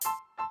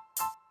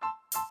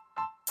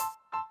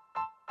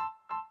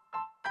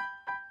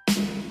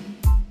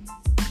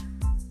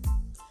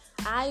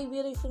Hi,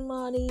 beautiful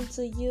morning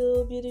to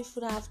you,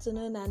 beautiful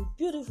afternoon, and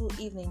beautiful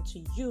evening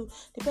to you,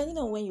 depending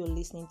on when you're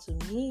listening to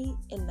me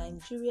in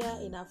Nigeria,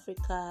 in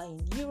Africa,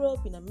 in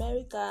Europe, in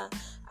America,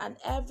 and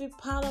every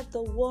part of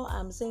the world.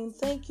 I'm saying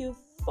thank you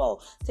for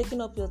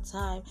taking up your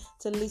time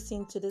to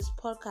listen to this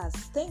podcast.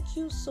 Thank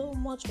you so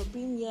much for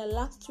being here.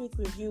 Last week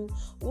review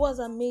was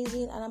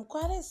amazing, and I'm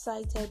quite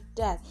excited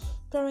that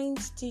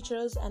parents,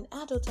 teachers, and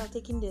adults are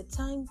taking their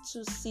time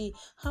to see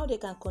how they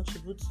can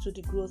contribute to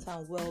the growth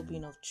and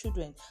well-being of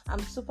children.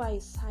 I'm super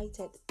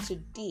excited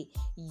today.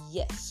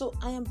 Yes, so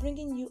I am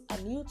bringing you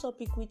a new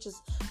topic, which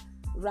is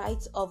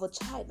right of a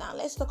child. Now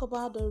let's talk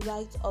about the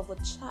right of a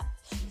child.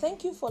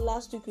 Thank you for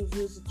last week's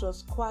reviews. It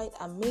was quite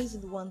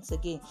amazing once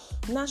again.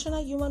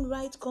 National Human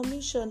Rights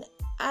Commission,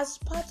 as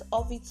part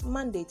of its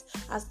mandate,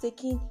 has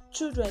taken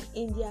children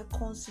in their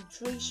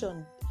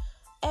consideration.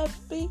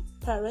 Every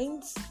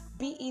parent,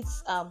 be it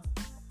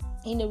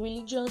in a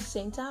religious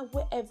center,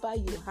 wherever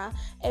you are,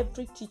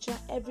 every teacher,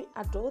 every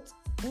adult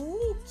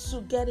need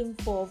to get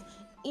involved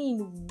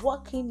in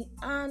working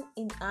hand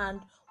in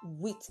hand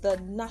with the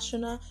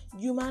National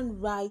Human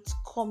Rights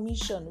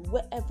Commission.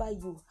 Wherever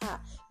you are,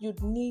 you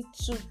need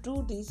to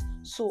do this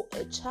so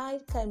a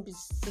child can be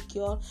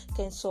secure,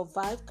 can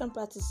survive, can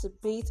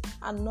participate,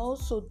 and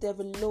also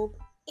develop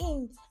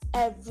in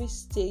every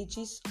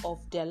stages of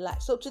their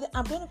life. So today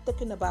I'm going to be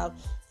talking about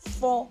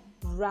 4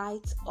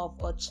 rights of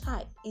a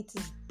child.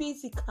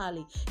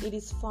 It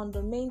is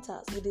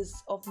fundamental, it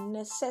is of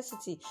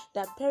necessity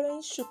that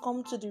parents should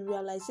come to the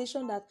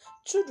realization that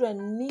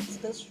children need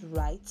this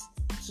right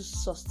to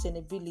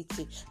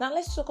sustainability. Now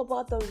let's talk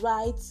about the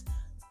rights,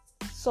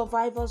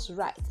 survivor's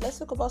right. Let's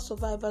talk about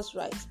survivor's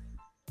rights.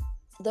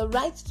 The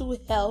right to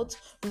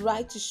health,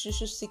 right to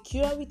social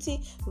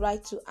security,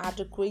 right to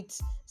adequate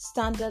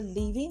standard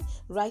living,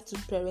 right to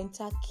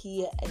parental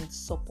care and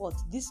support.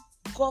 This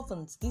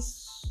governs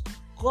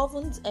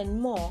and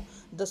more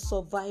the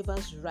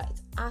survivor's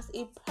right. As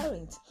a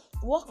parent,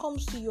 what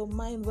comes to your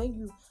mind when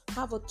you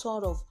have a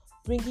thought of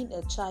bringing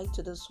a child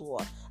to this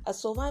world? A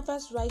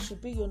survivor's right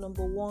should be your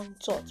number one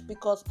thought,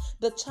 because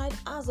the child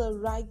has a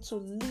right to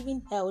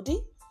living healthy.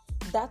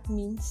 That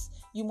means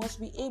you must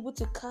be able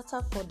to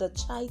cater for the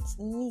child's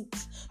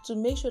needs to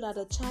make sure that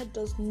the child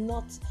does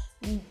not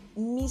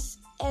miss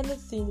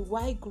anything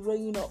while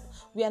growing up.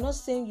 We are not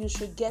saying you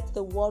should get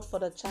the world for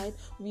the child.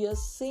 We are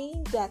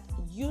saying that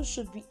you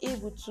should be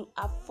able to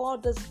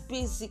afford this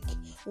basic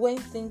when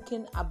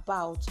thinking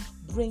about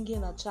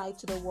bringing a child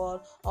to the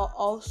world, or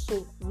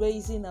also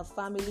raising a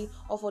family,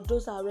 or for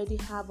those that already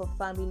have a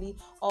family,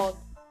 or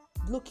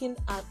looking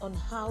at on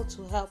how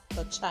to help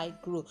the child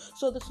grow.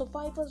 So the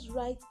survivor's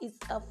right is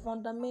a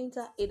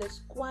fundamental. It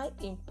is quite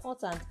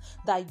important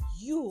that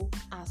you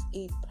as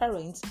a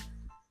parent,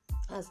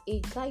 as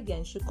a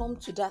guardian, should come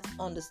to that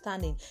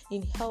understanding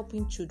in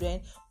helping children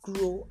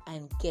grow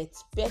and get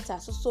better.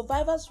 So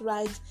survivor's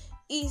right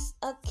is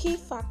a key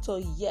factor.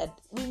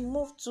 Yet we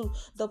move to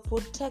the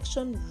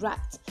protection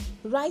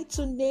right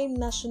to name,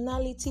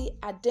 nationality,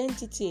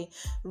 identity,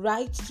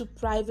 right to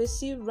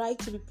privacy, right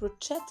to be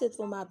protected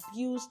from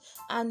abuse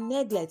and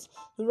neglect,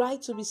 right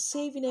to be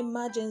safe in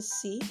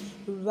emergency,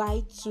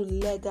 right to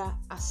legal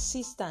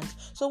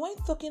assistance. So when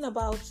talking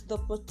about the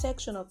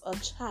protection of a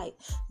child,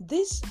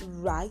 these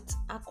rights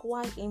are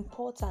quite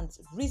important.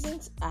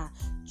 Reasons are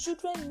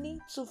children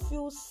need to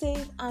feel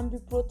safe and be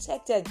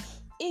protected.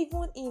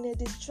 Even in a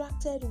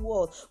distracted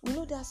world, we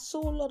know there's so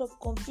lot of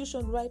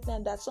confusion right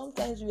now that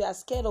sometimes we are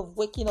scared of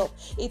waking up.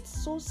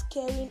 It's so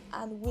scary,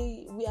 and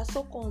we are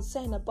so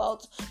concerned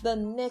about the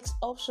next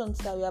options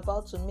that we're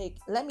about to make.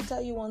 Let me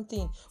tell you one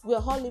thing: we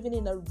are all living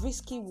in a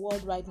risky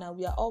world right now.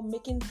 We are all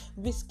making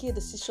risky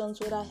decisions,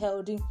 whether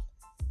healthy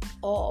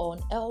or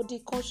unhealthy,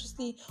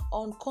 consciously,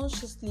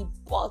 unconsciously,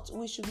 but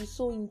we should be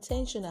so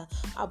intentional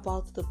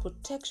about the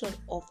protection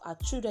of our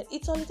children.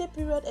 It's holiday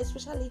period,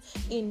 especially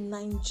in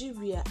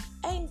Nigeria,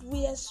 and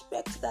we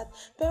expect that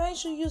parents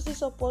should use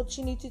this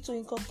opportunity to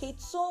inculcate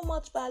so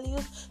much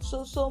values,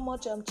 so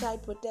much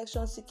child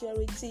protection,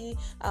 security,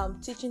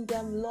 teaching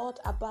them a lot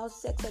about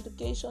sex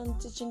education,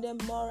 teaching them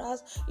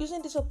morals,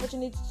 using this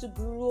opportunity to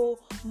grow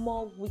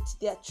more with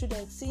their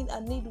children, seeing a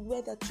need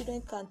where the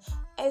children can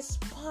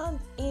expand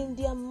in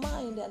their mind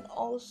and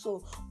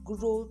also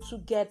grow to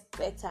get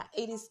better.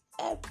 It is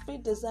every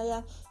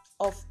desire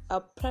of a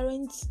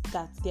parent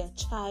that their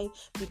child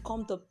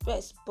become the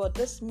best, but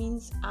this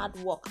means hard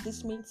work,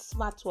 this means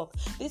smart work,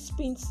 this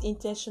means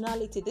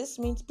intentionality, this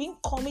means being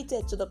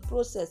committed to the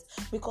process,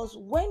 because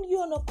when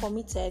you're not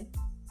committed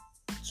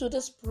to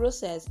this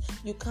process,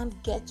 you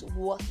can't get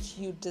what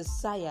you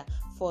desire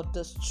for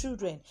those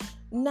children.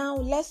 Now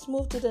let's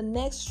move to the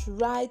next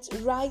right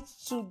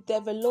to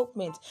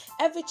development.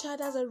 Every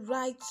child has a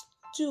right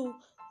to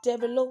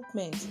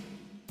development,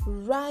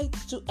 right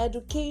to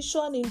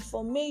education,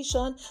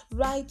 information,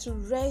 right to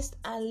rest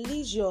and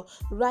leisure,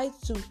 right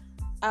to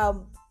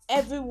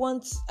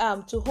everyone's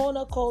to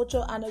honor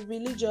culture and a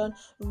religion,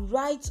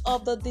 right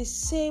of the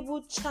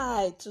disabled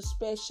child to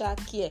special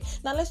care.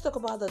 Now let's talk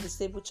about the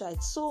disabled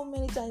child. So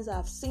many times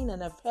I've seen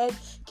and I've heard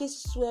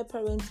cases where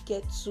parents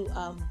get to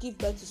give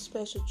birth to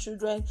special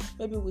children,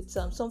 maybe with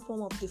some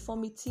form of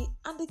deformity,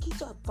 and they get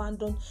to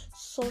abandon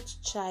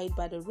such child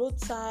by the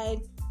roadside.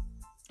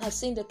 I've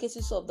seen the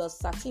cases of the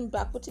satin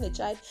bag, putting a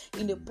child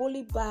in a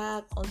poly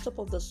bag on top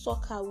of the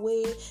soccer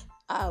way,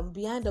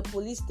 behind the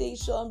police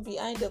station,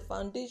 behind the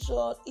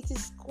foundation. It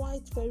is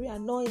quite very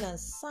annoying and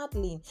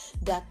saddening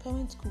that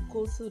parents could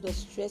go through the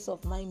stress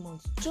of 9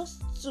 months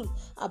just to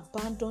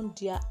abandon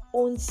their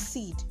own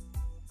seed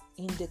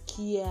in the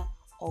care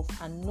of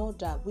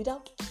another,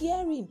 without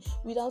caring,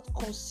 without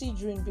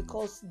considering,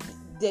 because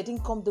they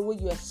didn't come the way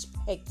you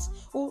expect.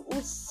 Who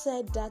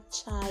said that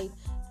child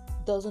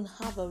doesn't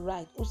have a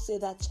right? Who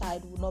said that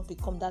child will not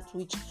become that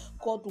which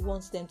God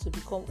wants them to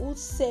become? Who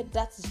said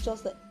that is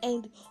just the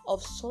end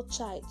of such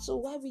child? So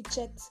why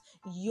reject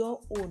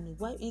your own?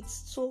 Why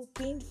it's so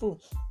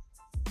painful?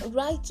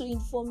 Right to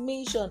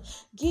information.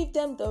 Give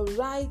them the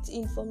right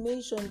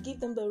information. Give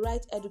them the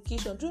right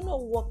education. Do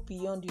not work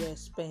beyond your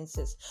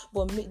expenses.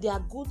 But there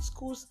are good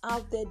schools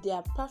out there. There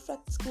are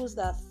perfect schools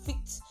that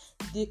fit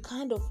the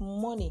kind of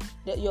money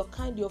that your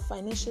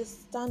financial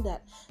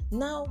standard.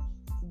 Now,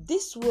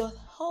 this will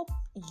help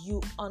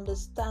you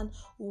understand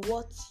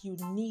what you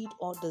need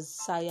or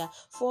desire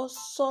for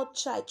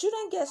such child.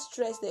 Children get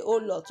stressed a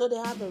whole lot, so they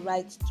have a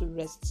right to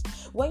rest.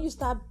 When you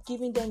start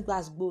giving them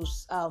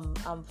glasgows,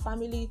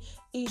 family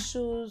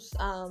issues,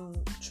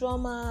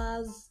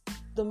 traumas,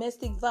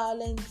 domestic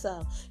violence,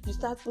 you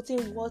start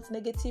putting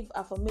negative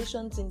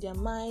affirmations in their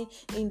mind,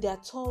 in their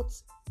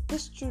thoughts.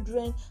 These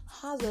children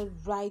has a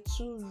right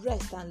to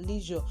rest and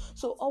leisure.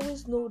 So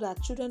always know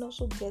that children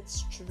also get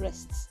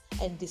stressed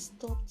and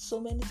disturbed so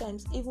many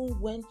times, even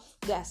when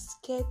they are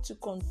scared to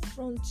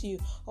confront you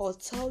or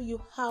tell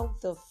you how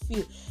they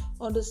feel.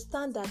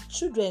 Understand that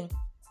children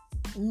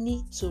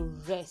need to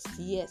rest.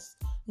 Yes,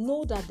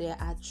 know that there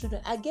are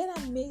children. I get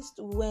amazed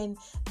when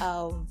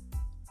a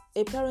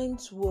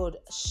parent would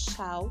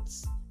shout.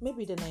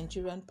 Maybe the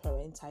Nigerian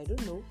parent, I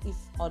don't know if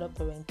other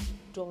parents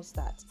does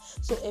that.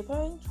 So a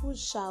parent would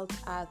shout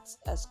at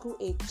a school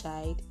age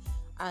child,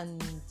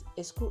 and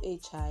a school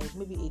age child,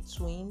 maybe a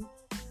twin,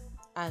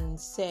 and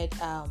said,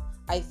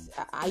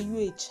 are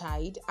you a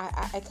child?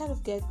 I kind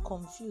of get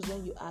confused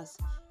when you ask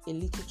a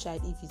little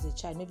child if he's a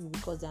child, maybe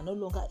because they are no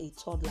longer a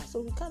toddler.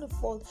 So we kind of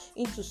fall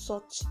into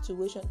such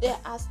situation. They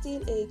are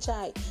still a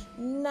child.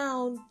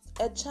 Now,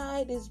 a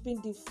child is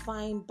being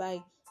defined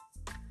by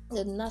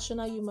the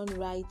National Human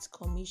Rights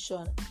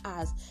Commission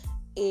as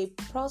a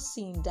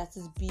person that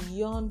is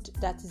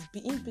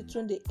in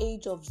between the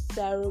age of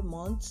 0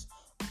 months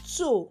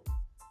to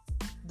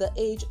the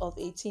age of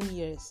 18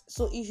 years.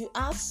 So if you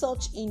are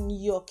such in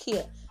your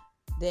care,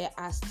 they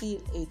are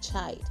still a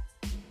child.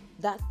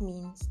 That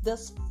means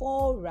this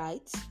 4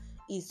 rights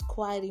is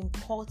quite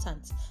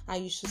important,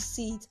 and you should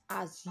see it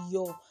as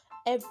your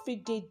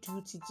everyday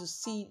duty to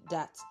see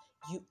that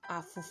you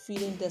are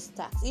fulfilling this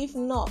task. If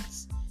not,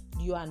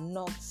 you are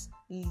not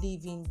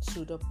living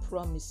to the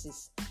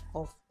promises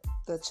of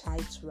the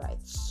child's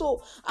rights.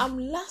 So,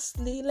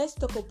 lastly, let's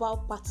talk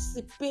about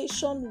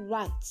participation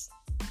rights.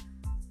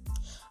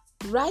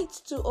 Right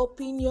to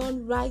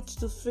opinion, right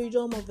to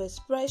freedom of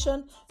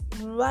expression,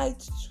 right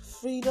to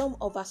freedom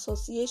of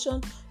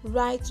association,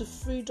 right to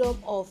freedom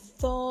of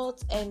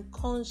thought and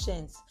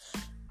conscience.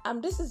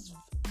 This is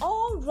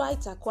all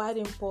rights are quite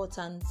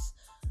important.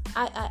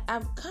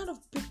 I'm kind of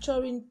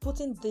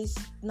putting this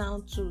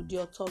now to the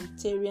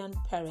authoritarian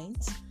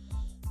parent,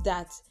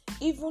 that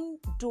even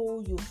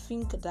though you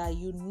think that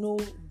you know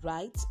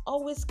right,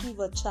 always give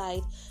a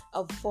child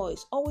a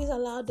voice. Always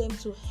allow them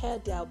to hear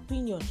their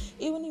opinion.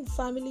 Even in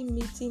family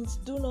meetings,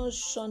 do not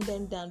shun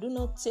them down. Do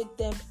not take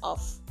them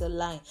off the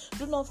line.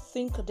 Do not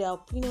think their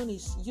opinion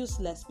is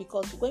useless,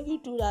 because when you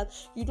do that,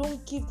 you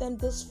don't give them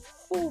this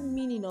full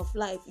meaning of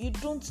life. You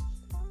don't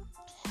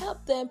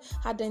help them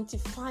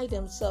identify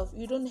themselves.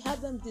 You don't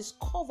help them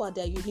discover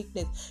their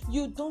uniqueness.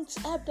 You don't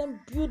help them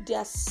build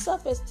their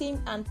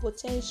self-esteem and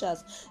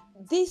potentials.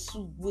 This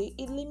way,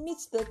 it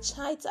limits the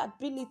child's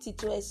ability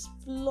to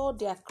explore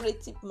their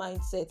creative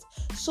mindset.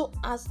 So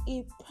as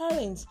a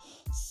parent,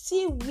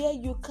 see where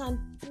you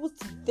can put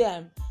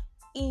them.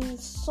 In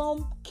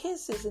some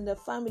cases in the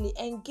family,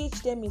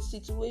 engage them in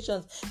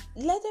situations.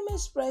 Let them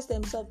express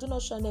themselves. Do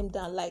not shut them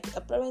down, like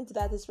a parent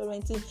that is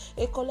parenting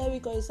a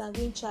choleric or a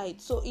sanguine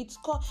child. So it's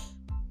called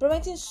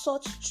parenting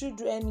such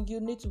children. You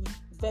need to be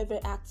very,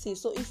 very active.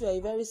 So if you're a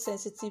very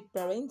sensitive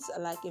parent,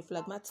 like a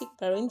phlegmatic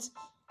parent,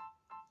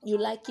 you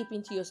like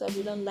keeping to yourself,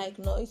 you don't like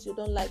noise, you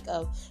don't like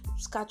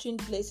scattering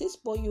places,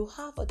 but you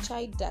have a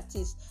child that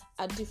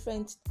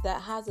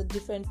has a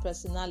different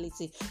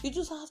personality. You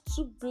just have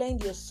to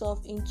blend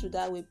yourself into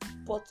that way.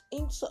 But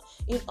in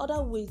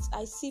other ways,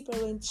 I see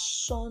parents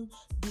shun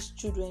these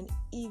children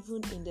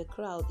even in the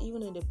crowd,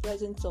 even in the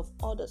presence of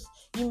others.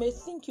 You may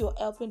think you're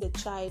helping the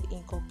child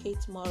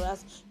inculcate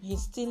morals, you're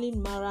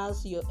instilling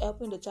morals, you're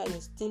helping the child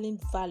instilling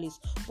values,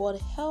 but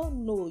hell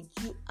no,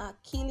 you are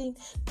killing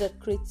the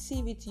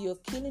creativity, you're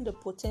killing the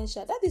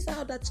potential. That is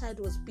how that child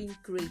was being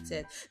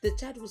created. The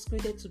child was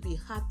created to be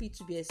happy,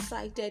 to be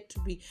excited, to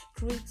be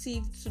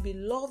creative, to be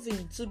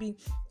loving, to be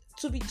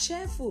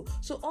cheerful.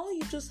 So all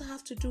you just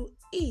have to do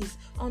is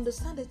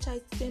understand the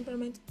child's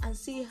temperament and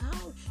see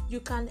how you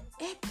can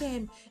help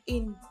them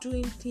in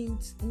doing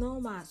things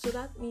normal. So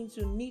that means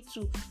you need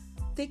to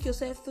take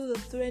yourself through the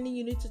training.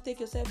 You need to take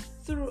yourself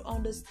through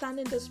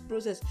understanding this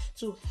process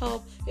to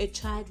help a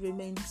child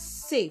remain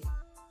safe.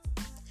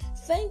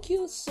 Thank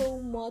you so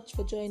much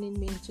for joining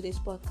me in today's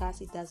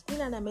podcast. It has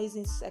been an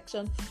amazing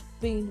section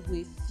being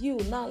with you.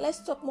 Now let's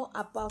talk more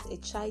about a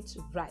child's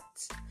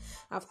rights.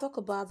 I've talked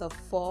about the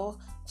 4.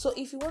 So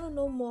if you want to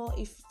know more,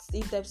 if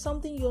there's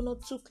something you're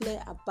not too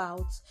clear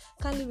about,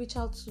 kindly reach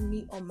out to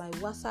me on my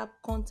WhatsApp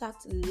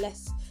contact.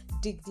 Let's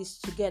dig this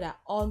together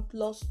on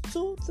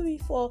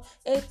 +234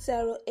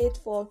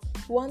 8084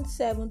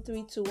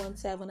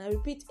 173217. I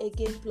repeat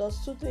again,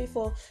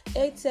 +234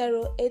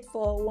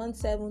 8084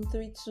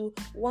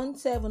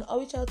 173217, or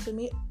reach out to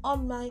me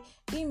on my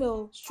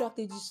email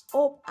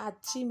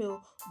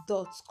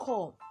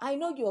strategisthope@gmail.com. I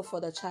know you're for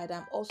the child,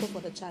 I'm also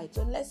for the child,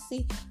 so let's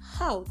see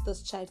how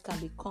this child can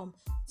be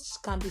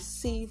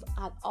safe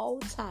at all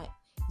time.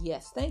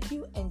 Yes, thank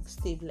you and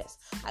stay blessed.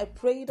 I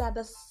pray that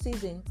this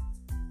season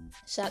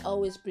shall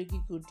always bring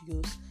you good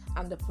news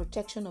and the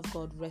protection of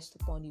God rest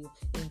upon you.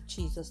 In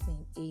Jesus'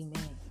 name,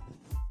 amen.